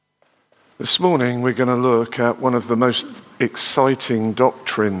This morning we're going to look at one of the most exciting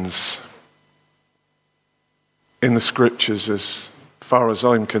doctrines in the scriptures as far as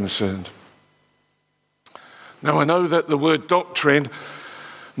I'm concerned. Now I know that the word doctrine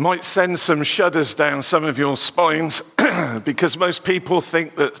might send some shudders down some of your spines because most people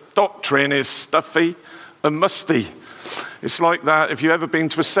think that doctrine is stuffy and musty. It's like that if you've ever been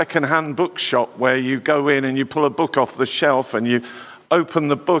to a second-hand bookshop where you go in and you pull a book off the shelf and you open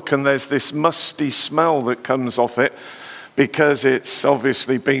the book and there's this musty smell that comes off it because it's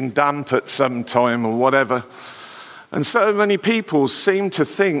obviously been damp at some time or whatever. And so many people seem to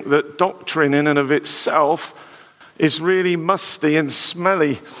think that doctrine in and of itself is really musty and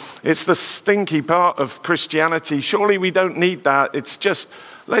smelly. It's the stinky part of Christianity. Surely we don't need that.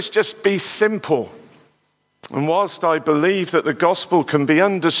 Let's just be simple. And whilst I believe that the gospel can be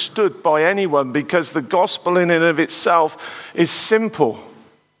understood by anyone because the gospel in and of itself is simple,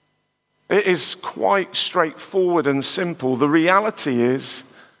 it is quite straightforward and simple. The reality is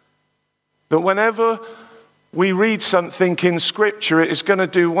that whenever we read something in Scripture, it is going to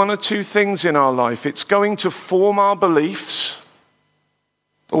do one or two things in our life. It's going to form our beliefs,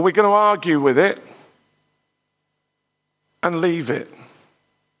 or we're going to argue with it and leave it.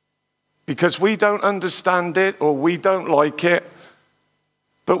 Because we don't understand it or we don't like it.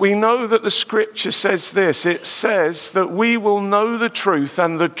 But we know that the Scripture says this. It says that we will know the truth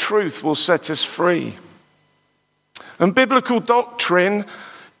and the truth will set us free. And biblical doctrine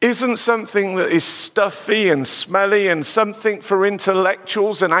isn't something that is stuffy and smelly and something for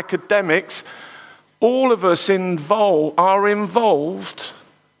intellectuals and academics. All of us are involved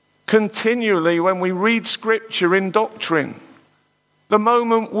continually when we read Scripture in doctrine. The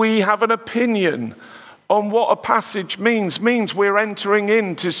moment we have an opinion on what a passage means we're entering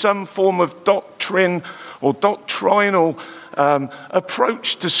into some form of doctrine or doctrinal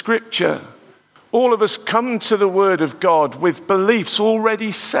approach to Scripture. All of us come to the Word of God with beliefs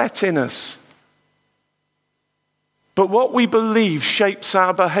already set in us. But what we believe shapes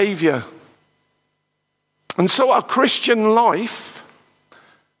our behavior. And so our Christian life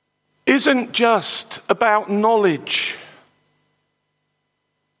isn't just about knowledge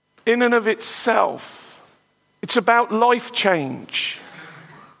in and of itself. It's about life change.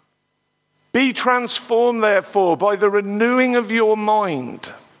 Be transformed, therefore, by the renewing of your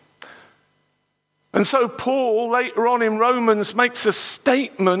mind. And so Paul, later on in Romans, makes a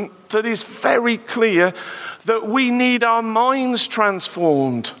statement that is very clear that we need our minds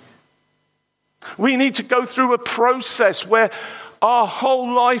transformed. We need to go through a process where our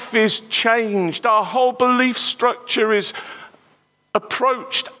whole life is changed, our whole belief structure is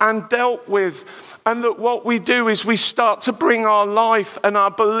approached and dealt with, and that what we do is we start to bring our life and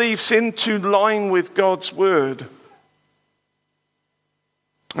our beliefs into line with God's word.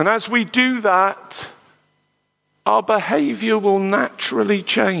 And as we do that, our behavior will naturally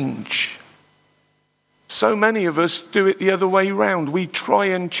change. So many of us do it the other way around. We try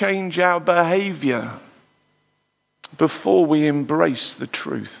and change our behavior before we embrace the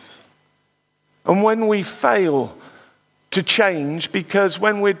truth. And when we fail to change, because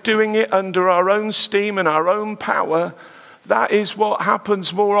when we're doing it under our own steam and our own power, that is what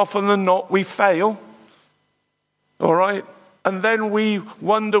happens more often than not. We fail. All right? And then we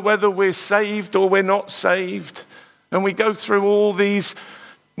wonder whether we're saved or we're not saved. And we go through all these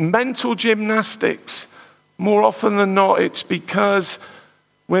mental gymnastics. More often than not, it's because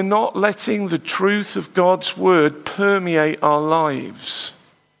we're not letting the truth of God's word permeate our lives.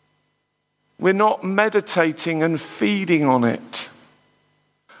 We're not meditating and feeding on it.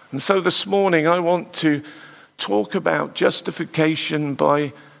 And so this morning I want to talk about justification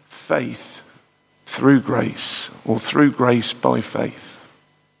by faith through grace, or through grace by faith.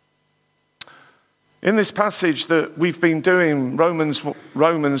 In this passage that we've been doing Romans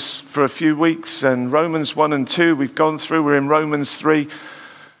for a few weeks, and Romans 1 and 2 we've gone through, we're in Romans 3.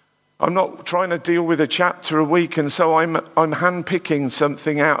 I'm not trying to deal with a chapter a week, and so I'm handpicking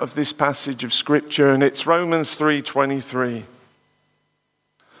something out of this passage of Scripture, and it's Romans 3:23.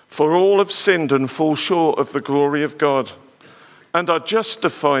 For all have sinned and fall short of the glory of God, and are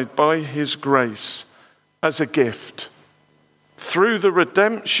justified by his grace as a gift, through the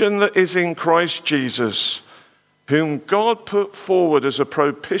redemption that is in Christ Jesus, whom God put forward as a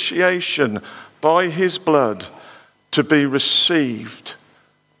propitiation by his blood to be received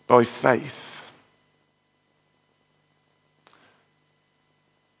by faith.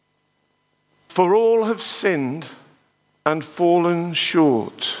 For all have sinned and fallen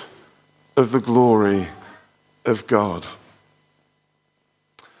short of the glory of God.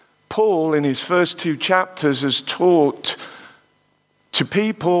 Paul, in his first two chapters, has taught to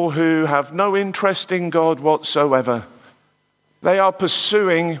people who have no interest in God whatsoever. They are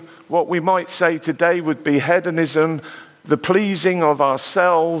pursuing what we might say today would be hedonism, the pleasing of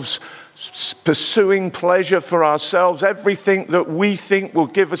ourselves, pursuing pleasure for ourselves, everything that we think will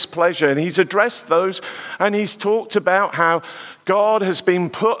give us pleasure. And he's addressed those, and he's talked about how God has been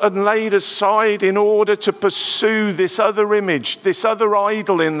put and laid aside in order to pursue this other image, this other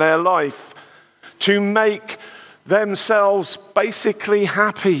idol in their life, to make themselves basically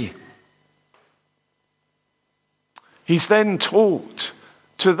happy. He's then talked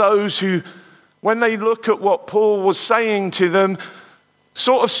to those who, when they look at what Paul was saying to them,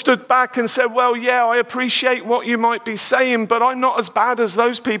 sort of stood back and said, well, yeah, I appreciate what you might be saying, but I'm not as bad as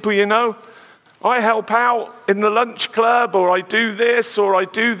those people, you know. I help out in the lunch club, or I do this, or I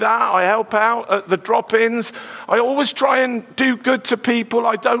do that. I help out at the drop-ins. I always try and do good to people.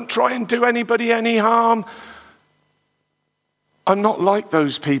 I don't try and do anybody any harm. I'm not like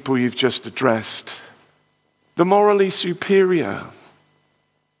those people you've just addressed. The morally superior.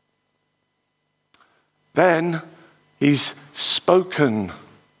 Then he's spoken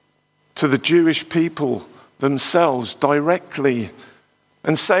to the Jewish people themselves directly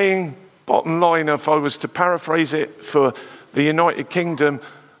and saying, bottom line, if I was to paraphrase it for the United Kingdom,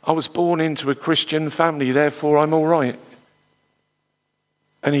 I was born into a Christian family, therefore I'm all right.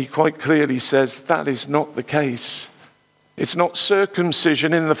 And he quite clearly says that is not the case. It's not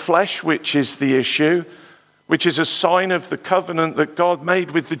circumcision in the flesh which is the issue, which is a sign of the covenant that God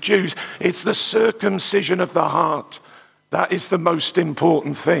made with the Jews. It's the circumcision of the heart. That is the most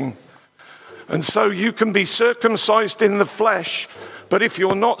important thing. And so you can be circumcised in the flesh, but if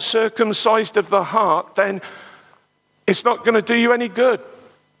you're not circumcised of the heart, then it's not going to do you any good.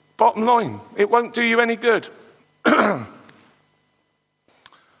 Bottom line, it won't do you any good.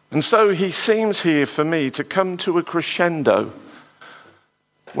 And so he seems here for me to come to a crescendo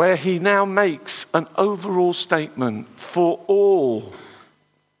where he now makes an overall statement for all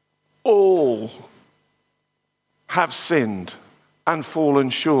have sinned and fallen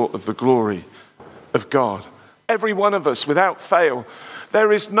short of the glory of God. Every one of us, without fail.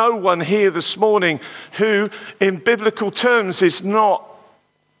 There is no one here this morning who, in biblical terms, is not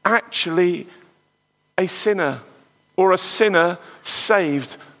actually a sinner or a sinner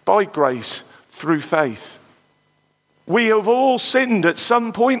saved by grace through faith. We have all sinned at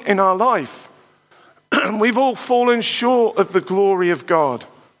some point in our life. We've all fallen short of the glory of God.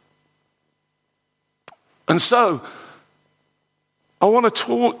 And so, I want to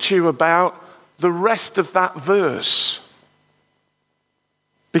talk to you about the rest of that verse,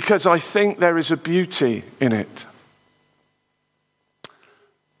 because I think there is a beauty in it.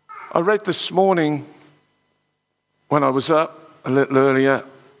 I read this morning, when I was up a little earlier,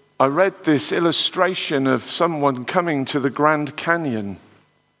 I read this illustration of someone coming to the Grand Canyon.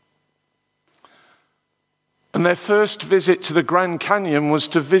 And their first visit to the Grand Canyon was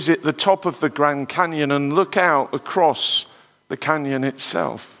to visit the top of the Grand Canyon and look out across the canyon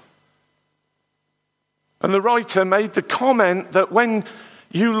itself. And the writer made the comment that when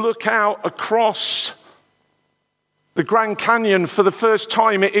you look out across the Grand Canyon for the first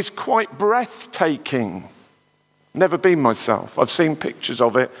time, it is quite breathtaking. Never been myself. I've seen pictures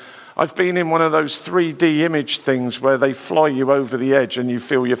of it. I've been in one of those 3D image things where they fly you over the edge and you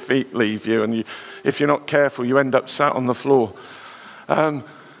feel your feet leave you, and if you're not careful, you end up sat on the floor. And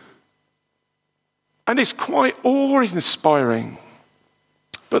it's quite awe-inspiring.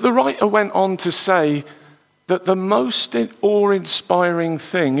 But the writer went on to say that the most awe-inspiring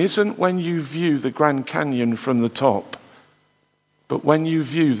thing isn't when you view the Grand Canyon from the top, but when you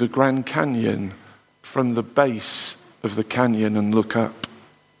view the Grand Canyon from the base of the canyon and look up.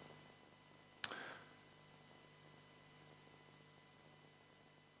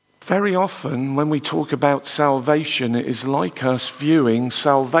 Very often when we talk about salvation, it is like us viewing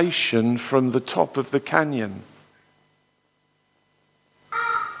salvation from the top of the canyon.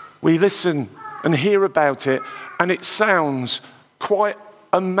 We listen and hear about it, and it sounds quite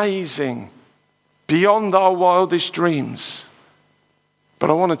amazing, beyond our wildest dreams. But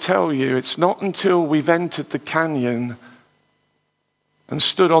I want to tell you, it's not until we've entered the canyon and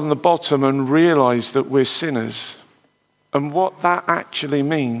stood on the bottom and realized that we're sinners and what that actually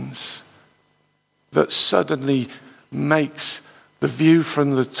means that suddenly makes the view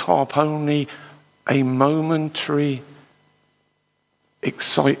from the top only a momentary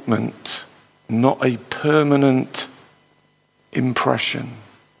excitement, not a permanent impression.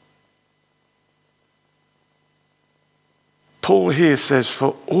 Paul here says,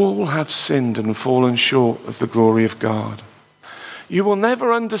 for all have sinned and fallen short of the glory of God. You will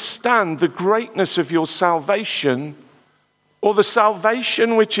never understand the greatness of your salvation or the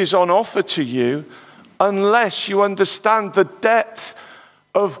salvation which is on offer to you unless you understand the depth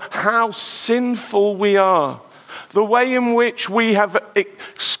of how sinful we are, the way in which we have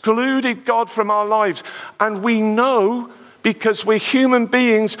excluded God from our lives. And we know, because we're human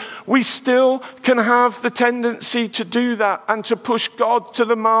beings, we still can have the tendency to do that and to push God to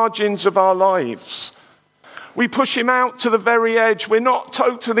the margins of our lives. We push him out to the very edge. We're not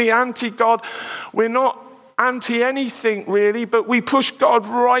totally anti-God. We're not anti-anything really, but we push God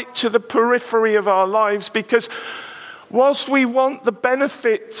right to the periphery of our lives, because whilst we want the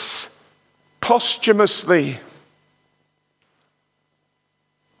benefits posthumously,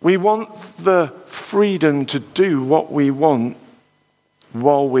 we want the freedom to do what we want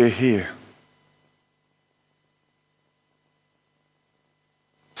while we're here.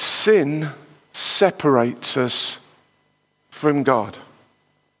 Sin separates us from God.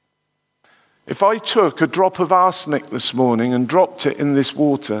 If I took a drop of arsenic this morning and dropped it in this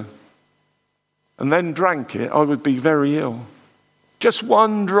water and then drank it, I would be very ill. Just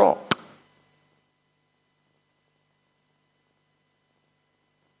one drop.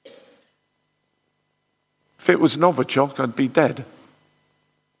 If it was Novichok, I'd be dead.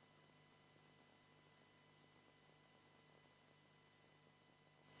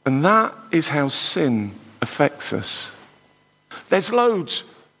 And that is how sin affects us. There's loads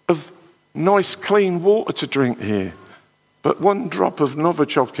of nice, clean water to drink here, but one drop of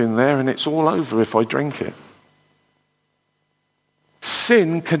Novichok in there and it's all over if I drink it.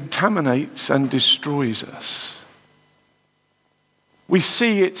 Sin contaminates and destroys us. We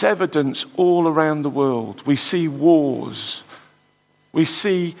see its evidence all around the world. We see wars. We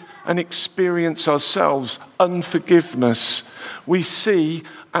see and experience ourselves unforgiveness. We see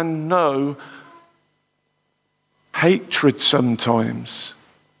and know hatred sometimes.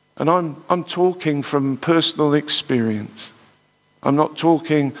 And I'm talking from personal experience. I'm not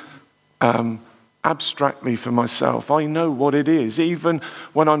talking abstractly for myself. I know what it is. Even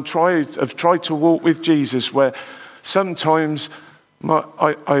when I've tried to walk with Jesus, where sometimes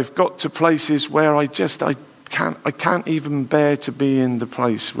I've got to places where I can't even bear to be in the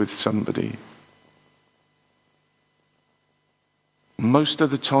place with somebody. Most of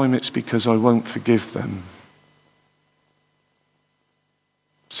the time it's because I won't forgive them.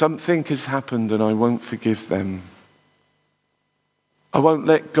 Something has happened and I won't forgive them. I won't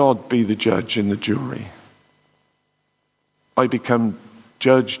let God be the judge and the jury. I become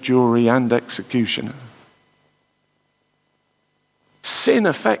judge, jury, and executioner. Sin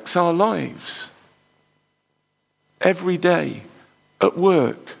affects our lives every day, at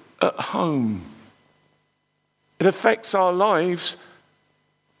work, at home. It affects our lives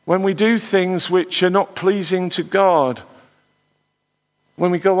when we do things which are not pleasing to God. When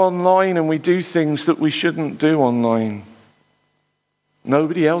we go online and we do things that we shouldn't do online.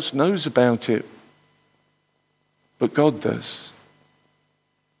 Nobody else knows about it, but God does.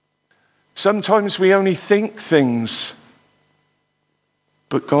 Sometimes we only think things,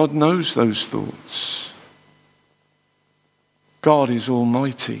 but God knows those thoughts. God is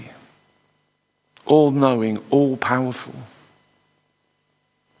almighty, all-knowing, all-powerful.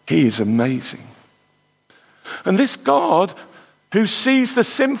 He is amazing. And this God, who sees the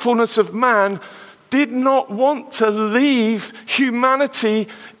sinfulness of man, did not want to leave humanity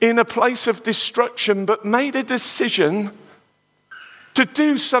in a place of destruction, but made a decision to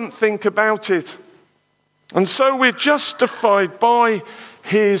do something about it. And so we're justified by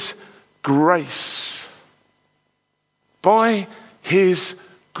his grace. By his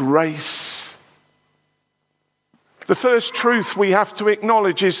grace. The first truth we have to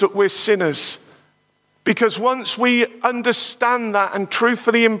acknowledge is that we're sinners. Because once we understand that and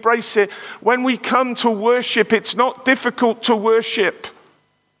truthfully embrace it, when we come to worship, it's not difficult to worship.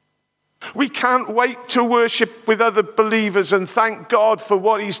 We can't wait to worship with other believers and thank God for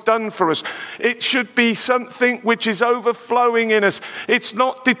what he's done for us. It should be something which is overflowing in us. It's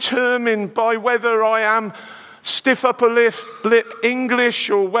not determined by whether I am stiff upper lip English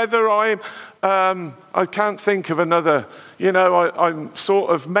or whether I can't think of another, I'm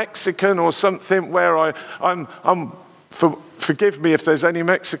sort of Mexican or something where forgive me if there's any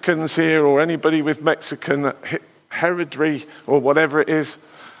Mexicans here or anybody with Mexican hereditary or whatever it is,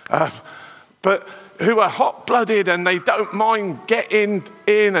 but who are hot-blooded and they don't mind getting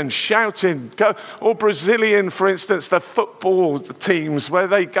in and shouting. Or Brazilian, for instance, the football teams where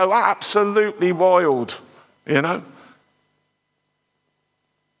they go absolutely wild,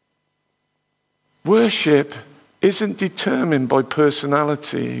 Worship isn't determined by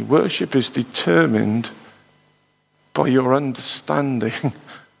personality. Worship is determined by your understanding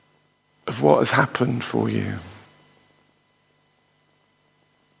of what has happened for you.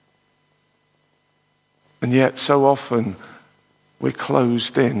 And yet so often we're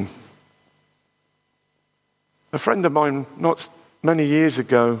closed in. A friend of mine, not many years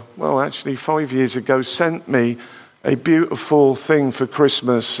ago, well actually 5 years ago, sent me a beautiful thing for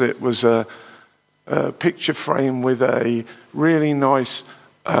Christmas. It was a picture frame with a really nice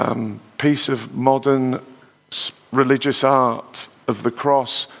piece of modern religious art of the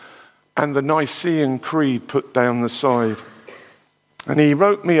cross and the Nicene Creed put down the side. And he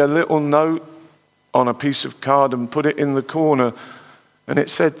wrote me a little note on a piece of card and put it in the corner. And it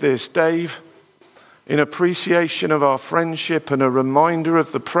said this: Dave, in appreciation of our friendship and a reminder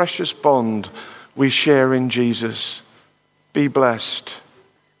of the precious bond we share in Jesus, be blessed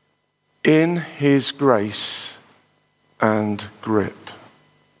in his grace and grip.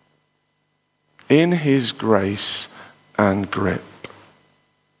 In his grace and grip.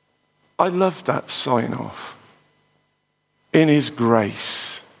 I love that sign off. In his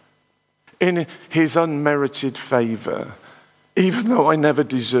grace, in his unmerited favor, even though I never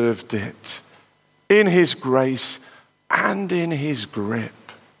deserved it, in his grace and in his grip.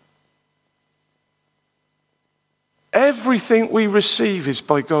 Everything we receive is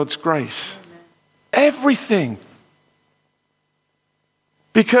by God's grace. Everything.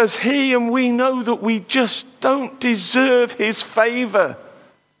 Because he and we know that we just don't deserve his favor.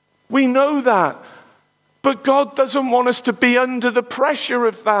 We know that. But God doesn't want us to be under the pressure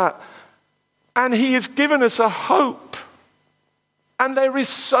of that. And he has given us a hope. And there is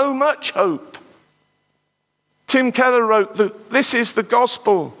so much hope. Tim Keller wrote that this is the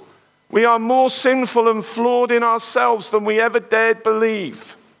gospel. We are more sinful and flawed in ourselves than we ever dared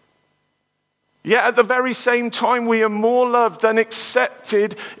believe. Yet at the very same time, we are more loved and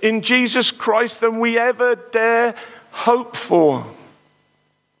accepted in Jesus Christ than we ever dare hope for.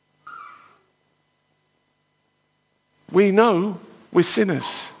 We know we're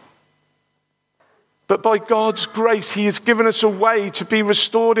sinners. But by God's grace, he has given us a way to be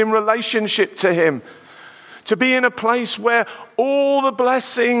restored in relationship to him. To be in a place where all the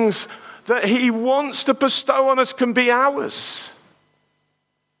blessings that he wants to bestow on us can be ours.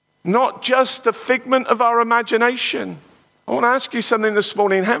 Not just a figment of our imagination. I want to ask you something this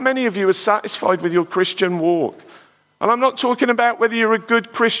morning. How many of you are satisfied with your Christian walk? And I'm not talking about whether you're a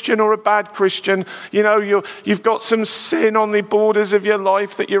good Christian or a bad Christian. You know, you've got some sin on the borders of your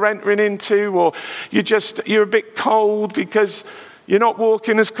life that you're entering into, or you're a bit cold because you're not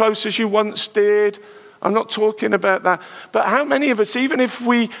walking as close as you once did. I'm not talking about that. But how many of us, even if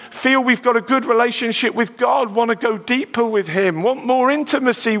we feel we've got a good relationship with God, want to go deeper with him, want more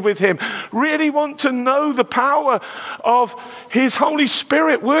intimacy with him, really want to know the power of his Holy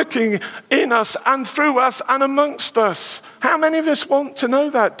Spirit working in us and through us and amongst us? How many of us want to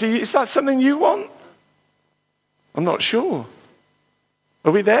know that? Is that something you want? I'm not sure.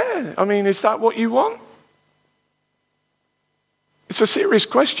 Are we there? I mean, is that what you want? It's a serious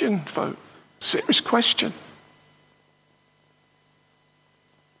question, folks. Serious question.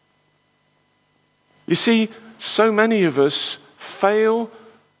 You see, so many of us fail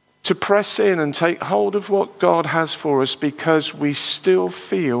to press in and take hold of what God has for us because we still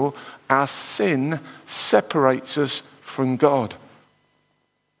feel our sin separates us from God.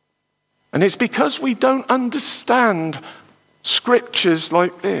 And it's because we don't understand scriptures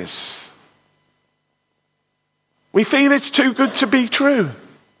like this. We feel it's too good to be true.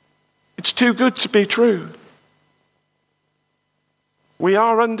 It's too good to be true. We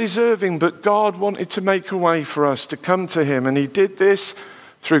are undeserving, but God wanted to make a way for us to come to him. And he did this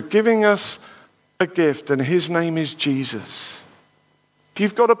through giving us a gift, and his name is Jesus. If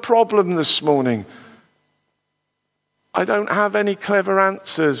you've got a problem this morning, I don't have any clever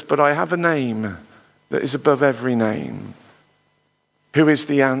answers, but I have a name that is above every name. Who is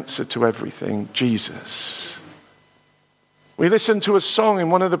the answer to everything? Jesus. We listened to a song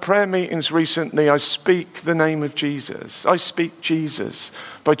in one of the prayer meetings recently, I Speak the Name of Jesus. I Speak Jesus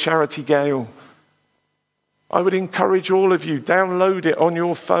by Charity Gale. I would encourage all of you, download it on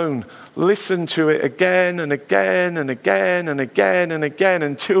your phone. Listen to it again and again and again and again and again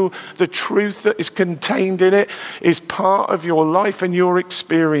until the truth that is contained in it is part of your life and your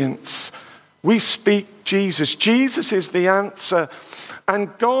experience. We speak Jesus. Jesus is the answer.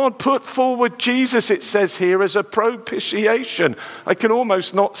 And God put forward Jesus, it says here, as a propitiation. I can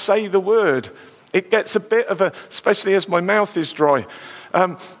almost not say the word. It gets a bit of a, especially as my mouth is dry,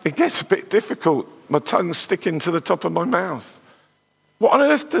 it gets a bit difficult. My tongue's sticking to the top of my mouth. What on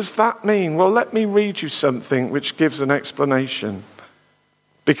earth does that mean? Well, let me read you something which gives an explanation.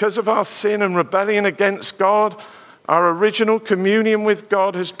 Because of our sin and rebellion against God, our original communion with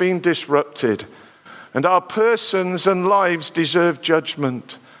God has been disrupted. And our persons and lives deserve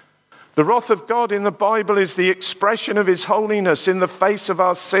judgment. The wrath of God in the Bible is the expression of his holiness in the face of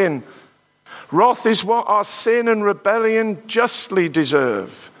our sin. Wrath is what our sin and rebellion justly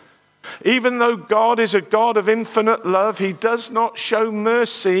deserve. Even though God is a God of infinite love, he does not show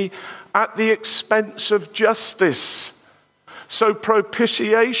mercy at the expense of justice. So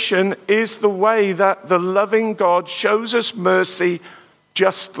propitiation is the way that the loving God shows us mercy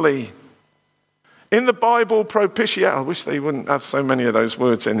justly. In the Bible, propitiation, I wish they wouldn't have so many of those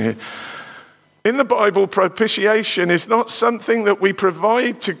words in here. In the Bible, propitiation is not something that we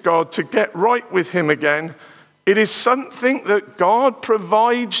provide to God to get right with him again. It is something that God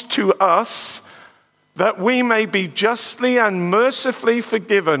provides to us that we may be justly and mercifully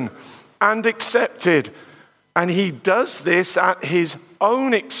forgiven and accepted. And he does this at his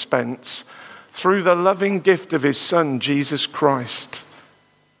own expense through the loving gift of his Son, Jesus Christ.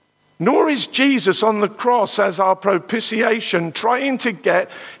 Nor is Jesus on the cross as our propitiation trying to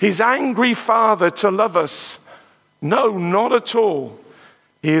get his angry Father to love us. No, not at all.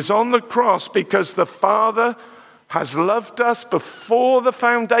 He is on the cross because the Father has loved us before the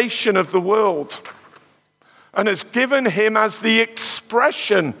foundation of the world and has given him as the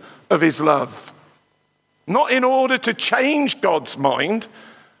expression of his love. Not in order to change God's mind,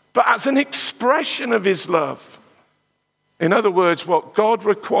 but as an expression of his love. In other words, what God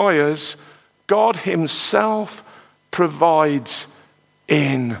requires, God himself provides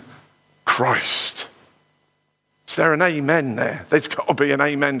in Christ. Is there an amen there? There's got to be an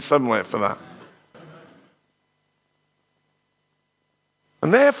amen somewhere for that.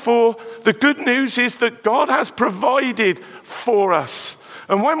 And therefore, the good news is that God has provided for us.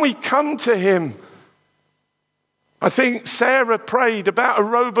 And when we come to him, I think Sarah prayed about a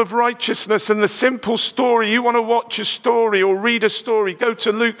robe of righteousness and the simple story. You want to watch a story or read a story, go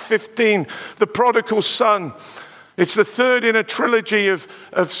to Luke 15, the prodigal son. It's the third in a trilogy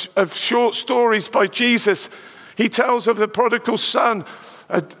of short stories by Jesus. He tells of the prodigal son,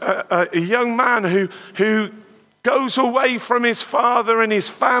 a young man who goes away from his father and his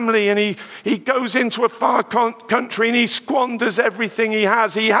family, and he goes into a far country and he squanders everything he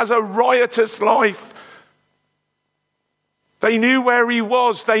has. He has a riotous life. They knew where he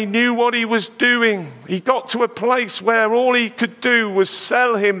was. They knew what he was doing. He got to a place where all he could do was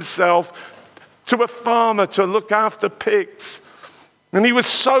sell himself to a farmer to look after pigs. And he was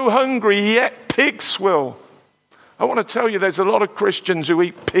so hungry, he ate pig swill. I want to tell you, there's a lot of Christians who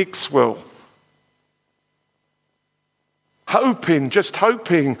eat pig swill. Just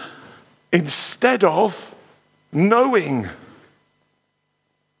hoping, instead of knowing.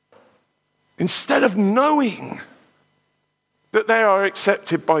 Instead of knowing that they are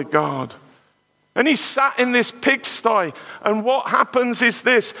accepted by God. And he sat in this pigsty, and what happens is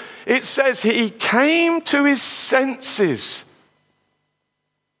this. It says he came to his senses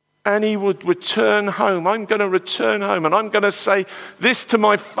and he would return home. I'm going to return home and I'm going to say this to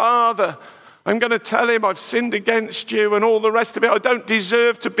my father. I'm going to tell him I've sinned against you and all the rest of it. I don't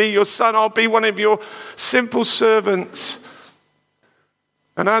deserve to be your son. I'll be one of your simple servants.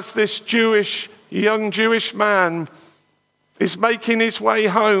 And as this young Jewish man is making his way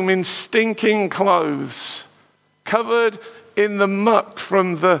home in stinking clothes, covered in the muck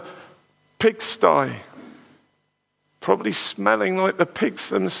from the pigsty, probably smelling like the pigs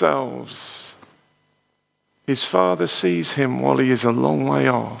themselves, his father sees him while he is a long way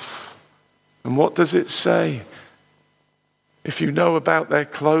off. And what does it say? If you know about their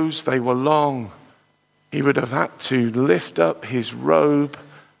clothes, they were long. He would have had to lift up his robe,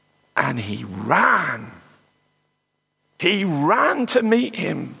 and he ran. He ran to meet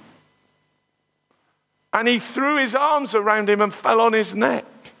him. And he threw his arms around him and fell on his neck.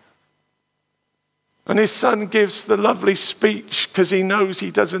 And his son gives the lovely speech because he knows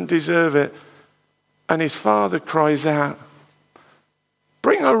he doesn't deserve it. And his father cries out,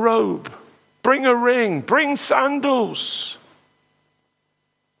 "Bring a robe, bring a ring, bring sandals.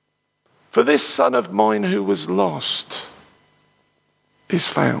 For this son of mine who was lost is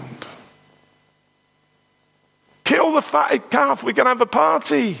found. Kill the fatted calf, we can have a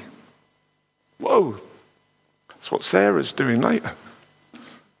party." Whoa, that's what Sarah's doing later.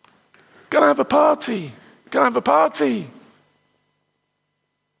 Gonna have a party, gonna have a party.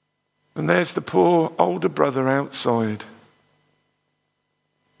 And there's the poor older brother outside,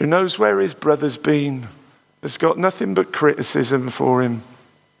 who knows where his brother's been, has got nothing but criticism for him.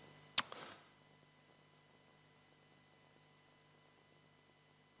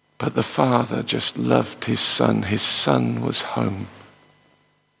 But the father just loved his son. His son was home.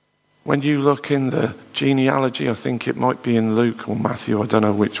 When you look in the genealogy, I think it might be in Luke or Matthew, I don't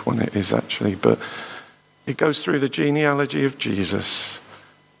know which one it is actually, but it goes through the genealogy of Jesus.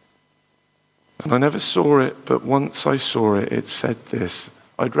 And I never saw it, but once I saw it, it said this.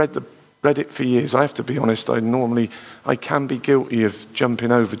 I'd read it for years. I have to be honest, I can be guilty of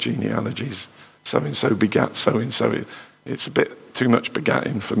jumping over genealogies. So-and-so begat so-and-so. It's a bit too much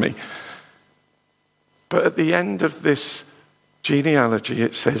begatting for me. But at the end of this genealogy,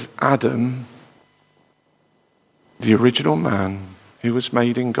 it says Adam, the original man who was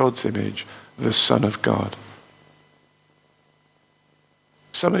made in God's image, the Son of God.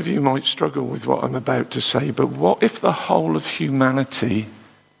 Some of you might struggle with what I'm about to say, but what if the whole of humanity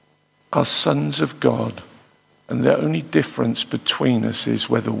are sons of God, and the only difference between us is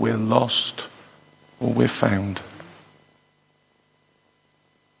whether we're lost or we're found?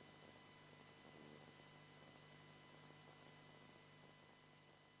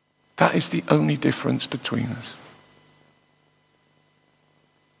 That is the only difference between us.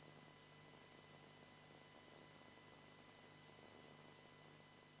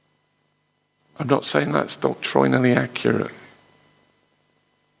 I'm not saying that's doctrinally accurate,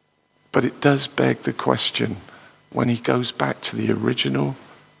 but it does beg the question when he goes back to the original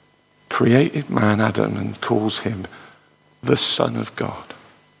created man, Adam, and calls him the Son of God.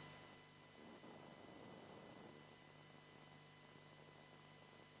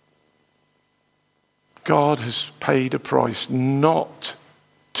 God has paid a price not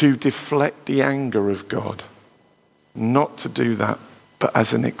to deflect the anger of God, not to do that, but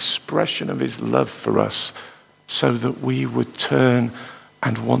as an expression of his love for us, so that we would turn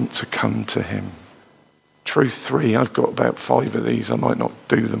and want to come to him. Truth 3, I've got about 5 of these, I might not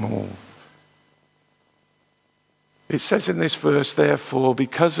do them all. It says in this verse, therefore,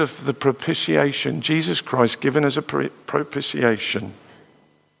 because of the propitiation, Jesus Christ given as a propitiation,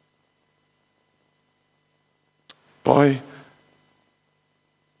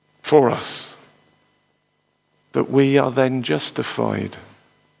 for us, that we are then justified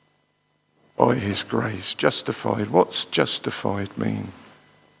by his grace. Justified. What's justified mean?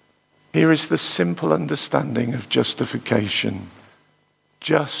 Here is the simple understanding of justification.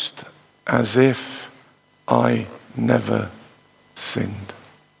 Just as if I never sinned.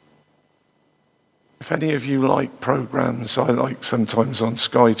 If any of you like programs, I like sometimes on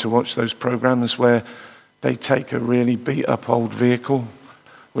Sky to watch those programs where they take a really beat up old vehicle,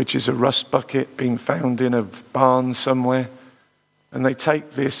 which is a rust bucket being found in a barn somewhere. And they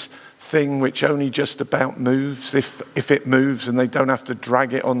take this thing which only just about moves, if it moves, and they don't have to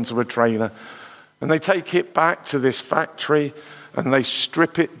drag it onto a trailer. And they take it back to this factory and they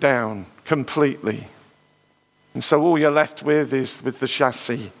strip it down completely. And so all you're left with is with the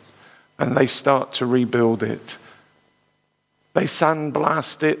chassis, and they start to rebuild it. They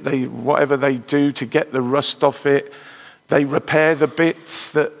sandblast it, whatever they do to get the rust off it. They repair the bits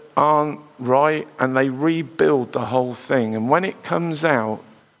that aren't right, and they rebuild the whole thing. And when it comes out,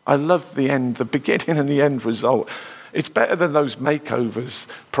 I love the end, the beginning and the end result. It's better than those makeovers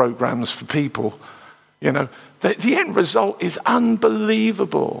programs for people. You know, the end result is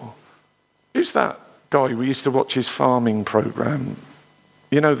unbelievable. Who's that guy? We used to watch his farming program.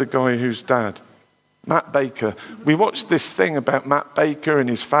 You know, the guy whose dad? Matt Baker. We watched this thing about Matt Baker and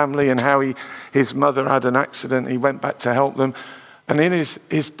his family and how his mother had an accident. He went back to help them. And in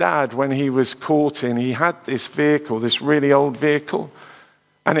his dad, when he was courting, he had this vehicle, this really old vehicle,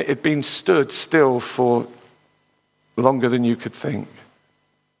 and it had been stood still for longer than you could think.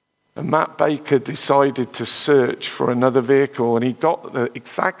 And Matt Baker decided to search for another vehicle, and he got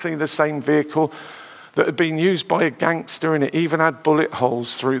exactly the same vehicle that had been used by a gangster, and it even had bullet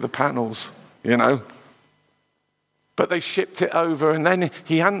holes through the panels, you know. But they shipped it over, and then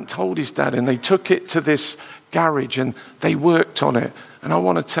he hadn't told his dad, and they took it to this garage and they worked on it. And I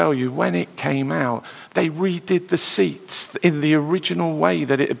want to tell you, when it came out, they redid the seats in the original way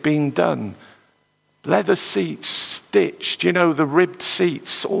that it had been done. Leather seats, stitched, you know, the ribbed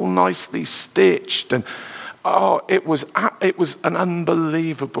seats, all nicely stitched. And it was an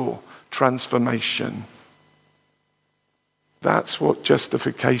unbelievable transformation. That's what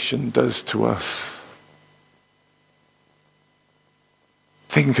justification does to us.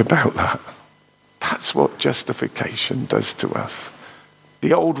 Think about that. That's what justification does to us.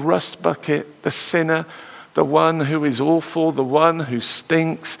 The old rust bucket, the sinner, the one who is awful, the one who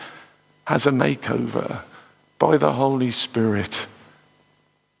stinks, has a makeover by the Holy Spirit.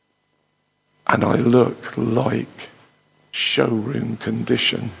 And I look like showroom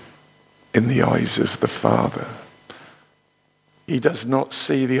condition in the eyes of the Father. He does not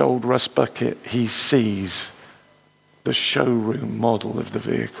see the old rust bucket. He sees the showroom model of the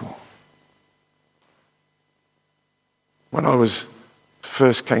vehicle. When I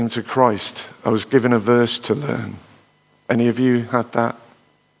first came to Christ, I was given a verse to learn. Any of you had that?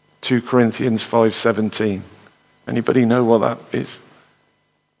 2 Corinthians 5:17. Anybody know what that is?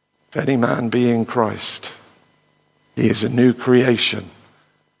 If any man be in Christ, he is a new creation.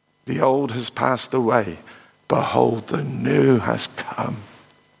 The old has passed away. Behold, the new has come.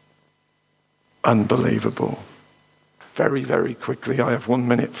 Unbelievable. Very, very quickly, I have 1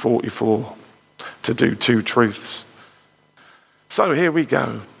 minute 44 to do 2 truths. So here we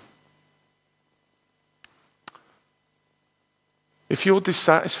go. If you're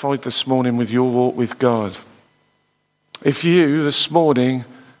dissatisfied this morning with your walk with God, if you this morning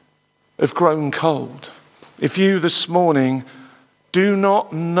have grown cold, if you this morning do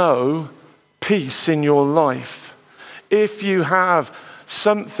not know peace in your life, if you have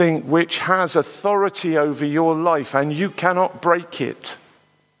something which has authority over your life and you cannot break it,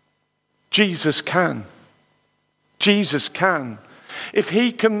 Jesus can. Jesus can. If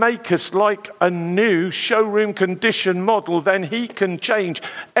he can make us like a new showroom condition model, then he can change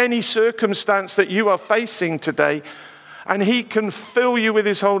any circumstance that you are facing today, and he can fill you with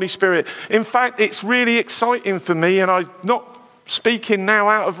his Holy Spirit. In fact, it's really exciting for me, and I'm not speaking now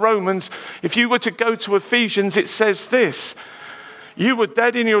out of Romans. If you were to go to Ephesians, it says this: you were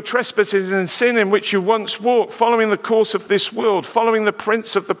dead in your trespasses and sin in which you once walked, following the course of this world, following the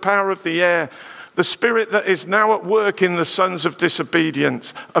prince of the power of the air, the spirit that is now at work in the sons of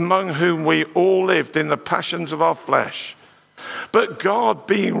disobedience, among whom we all lived in the passions of our flesh. But God,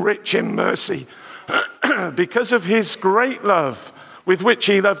 being rich in mercy, because of his great love with which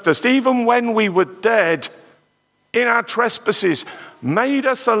he loved us, even when we were dead in our trespasses, made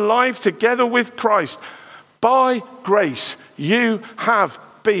us alive together with Christ. By grace, you have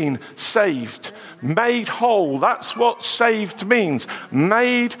been saved, made whole. That's what saved means.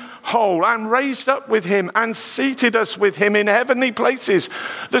 Made whole, and raised up with him, and seated us with him in heavenly places.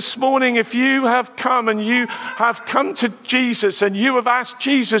 This morning, if you have come and you have come to Jesus and you have asked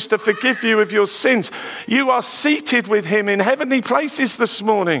Jesus to forgive you of your sins, you are seated with him in heavenly places this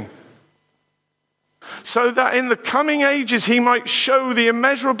morning, so that in the coming ages he might show the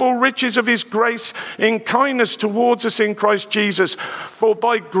immeasurable riches of his grace in kindness towards us in Christ Jesus. For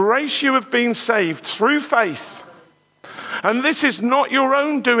by grace you have been saved through faith. And this is not your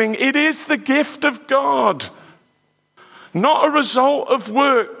own doing, it is the gift of God, not a result of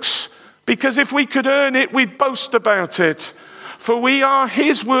works, because if we could earn it, we'd boast about it. For we are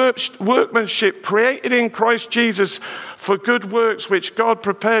his workmanship, created in Christ Jesus for good works, which God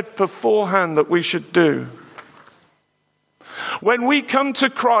prepared beforehand that we should do. When we come to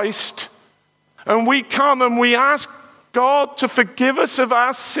Christ, and we come and we ask God to forgive us of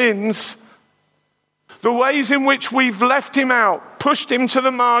our sins, the ways in which we've left him out, pushed him to the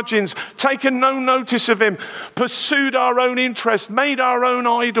margins, taken no notice of him, pursued our own interests, made our own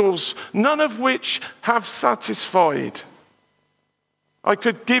idols, none of which have satisfied. I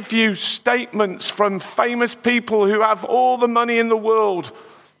could give you statements from famous people who have all the money in the world.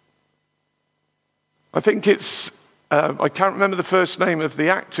 I think it's, I can't remember the first name of the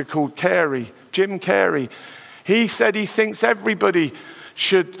actor called Carrey, Jim Carrey. He said he thinks everybody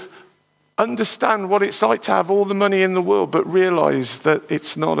should understand what it's like to have all the money in the world, but realize that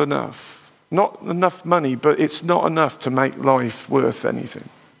it's not enough. Not enough money, but it's not enough to make life worth anything.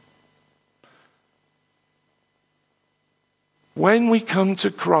 When we come to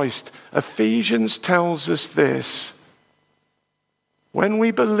Christ, Ephesians tells us this. When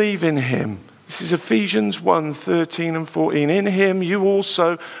we believe in him, this is Ephesians 1:13 and 14. In him you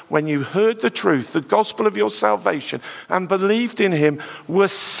also, when you heard the truth, the gospel of your salvation, and believed in him, were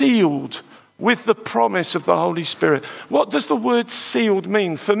sealed with the promise of the Holy Spirit. What does the word sealed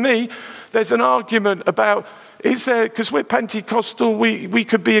mean? For me, there's an argument about, is there, because we're Pentecostal, we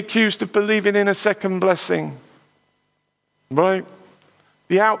could be accused of believing in a second blessing. Right?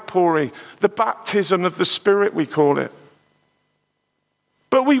 The outpouring, the baptism of the Spirit, we call it.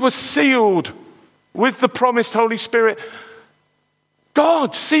 But we were sealed with the promised Holy Spirit.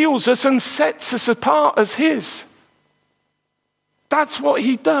 God seals us and sets us apart as his. That's what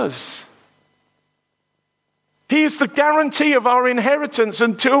he does. He is the guarantee of our inheritance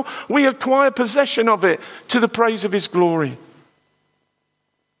until we acquire possession of it, to the praise of his glory.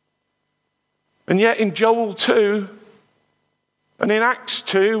 And yet in Joel 2, and in Acts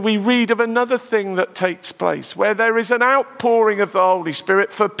 2, we read of another thing that takes place, where there is an outpouring of the Holy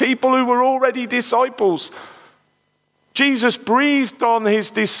Spirit for people who were already disciples. Jesus breathed on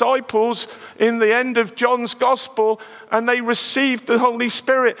his disciples in the end of John's Gospel, and they received the Holy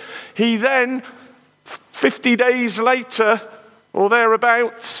Spirit. He then, 50 days later, or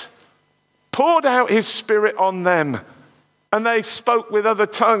thereabouts, poured out his Spirit on them, and they spoke with other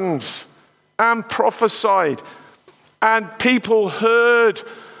tongues and prophesied. And people heard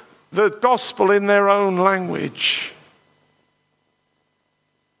the gospel in their own language.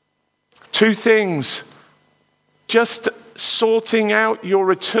 Two things. Just sorting out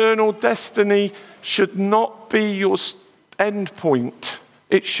your eternal destiny should not be your end point.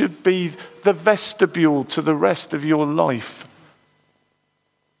 It should be the vestibule to the rest of your life.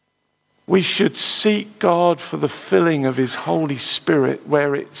 We should seek God for the filling of his Holy Spirit,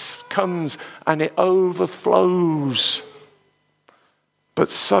 where it comes and it overflows. But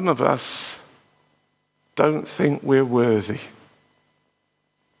some of us don't think we're worthy,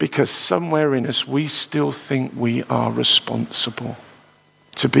 because somewhere in us we still think we are responsible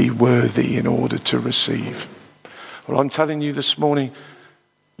to be worthy in order to receive. Well, I'm telling you this morning,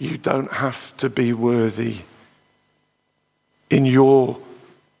 you don't have to be worthy in your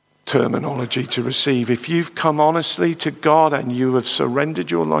terminology to receive. If you've come honestly to God and you have surrendered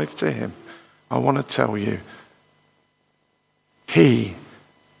your life to him, I want to tell you, he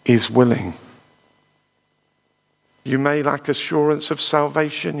is willing. You may lack assurance of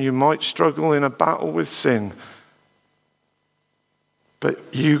salvation. You might struggle in a battle with sin. But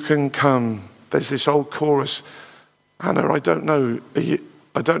you can come. There's this old chorus. Hannah, I don't know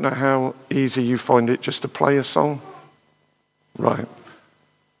how easy you find it just to play a song. Right.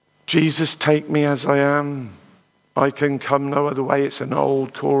 Jesus, take me as I am. I can come no other way. It's an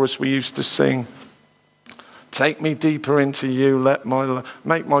old chorus we used to sing. Take me deeper into you.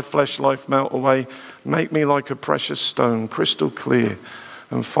 Make my flesh life melt away. Make me like a precious stone, crystal clear,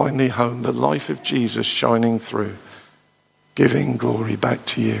 and finally home. The life of Jesus shining through, giving glory back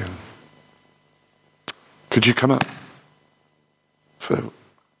to you. Could you come up?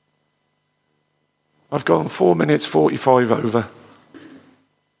 I've gone 4 minutes 45 over,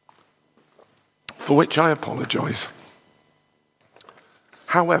 for which I apologise.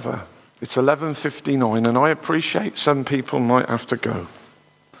 However, it's 11:59 and I appreciate some people might have to go.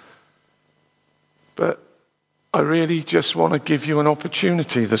 But I really just want to give you an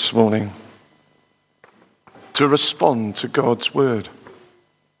opportunity this morning to respond to God's word.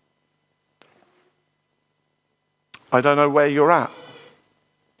 I don't know where you're at.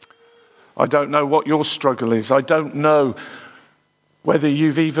 I don't know what your struggle is. I don't know whether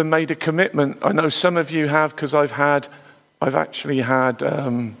you've even made a commitment. I know some of you have, because I've actually had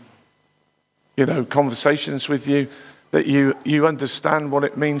conversations with you that you understand what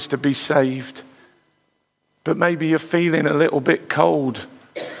it means to be saved. But maybe you're feeling a little bit cold.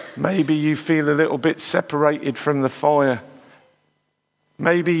 Maybe you feel a little bit separated from the fire.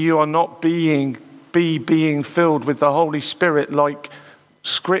 Maybe you are not being filled with the Holy Spirit like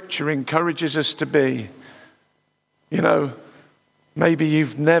Scripture encourages us to be. Maybe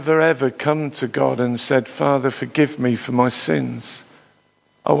you've never ever come to God and said, Father, forgive me for my sins.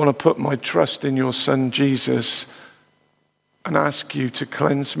 I want to put my trust in your Son, Jesus, and ask you to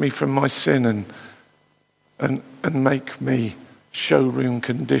cleanse me from my sin and make me showroom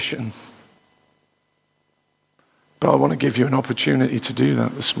condition. But I want to give you an opportunity to do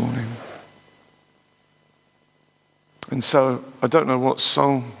that this morning. And so, I don't know what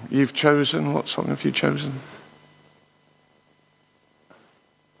song you've chosen. What song have you chosen?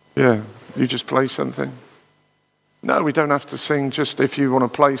 Yeah, you just play something. No, we don't have to sing. Just if you want to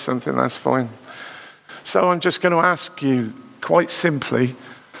play something, that's fine. So I'm just going to ask you quite simply,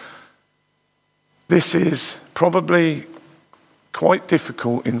 this is probably quite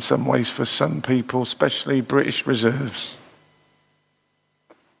difficult in some ways for some people, especially British reserves.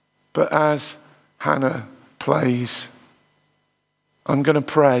 But as Hannah plays, I'm going to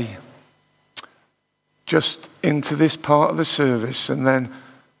pray just into this part of the service, and then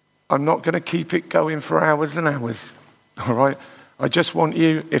I'm not going to keep it going for hours and hours, all right? I just want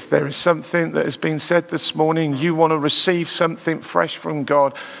you, if there is something that has been said this morning, you want to receive something fresh from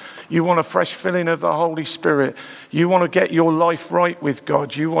God, you want a fresh filling of the Holy Spirit, you want to get your life right with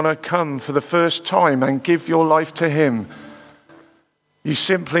God, you want to come for the first time and give your life to him, you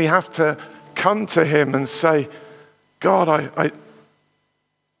simply have to come to him and say, God,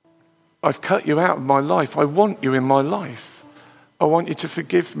 I've cut you out of my life. I want you in my life. I want you to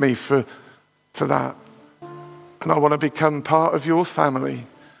forgive me for that. And I want to become part of your family.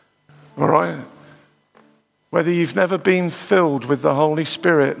 All right? Whether you've never been filled with the Holy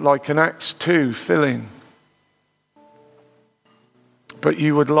Spirit like an Acts 2 filling, but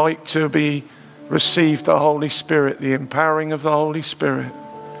you would like to receive the Holy Spirit, the empowering of the Holy Spirit,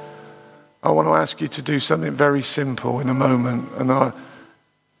 I want to ask you to do something very simple in a moment. And I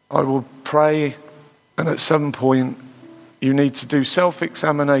will pray, and at some point you need to do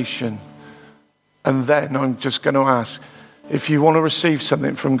self-examination. And then I'm just going to ask, if you want to receive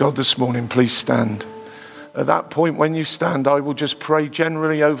something from God this morning, please stand. at that point when you stand, I will just pray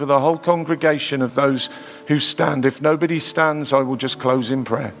generally over the whole congregation of those who stand. If nobody stands, I will just close in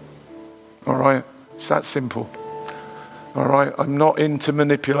prayer. All right? It's that simple. All right? I'm not into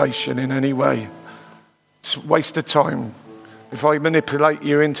manipulation in any way. It's a waste of time. If I manipulate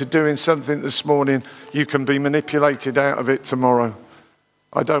you into doing something this morning, you can be manipulated out of it tomorrow.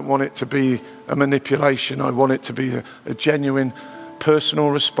 I don't want it to be a manipulation. I want it to be a genuine personal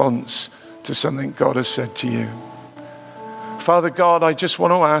response to something God has said to you. Father God, I just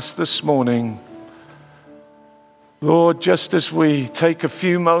want to ask this morning, Lord, just as we take a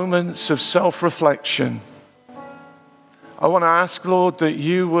few moments of self-reflection, I want to ask, Lord, that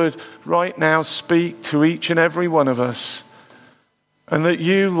you would right now speak to each and every one of us. And that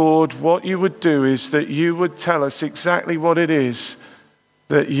you, Lord, what you would do is that you would tell us exactly what it is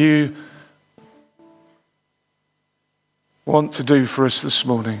that you want to do for us this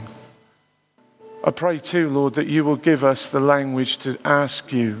morning. I pray too, Lord, that you will give us the language to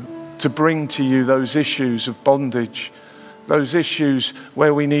ask you, to bring to you those issues of bondage, those issues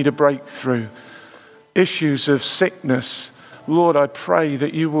where we need a breakthrough, issues of sickness. Lord, I pray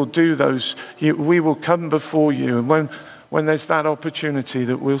that you will do those. We will come before you, and when there's that opportunity,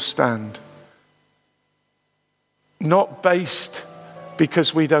 that we'll stand. Not based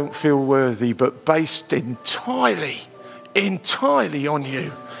because we don't feel worthy, but based entirely on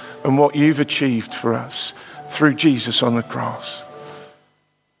you and what you've achieved for us through Jesus on the cross.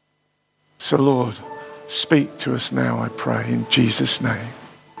 So Lord, speak to us now, I pray, in Jesus' name.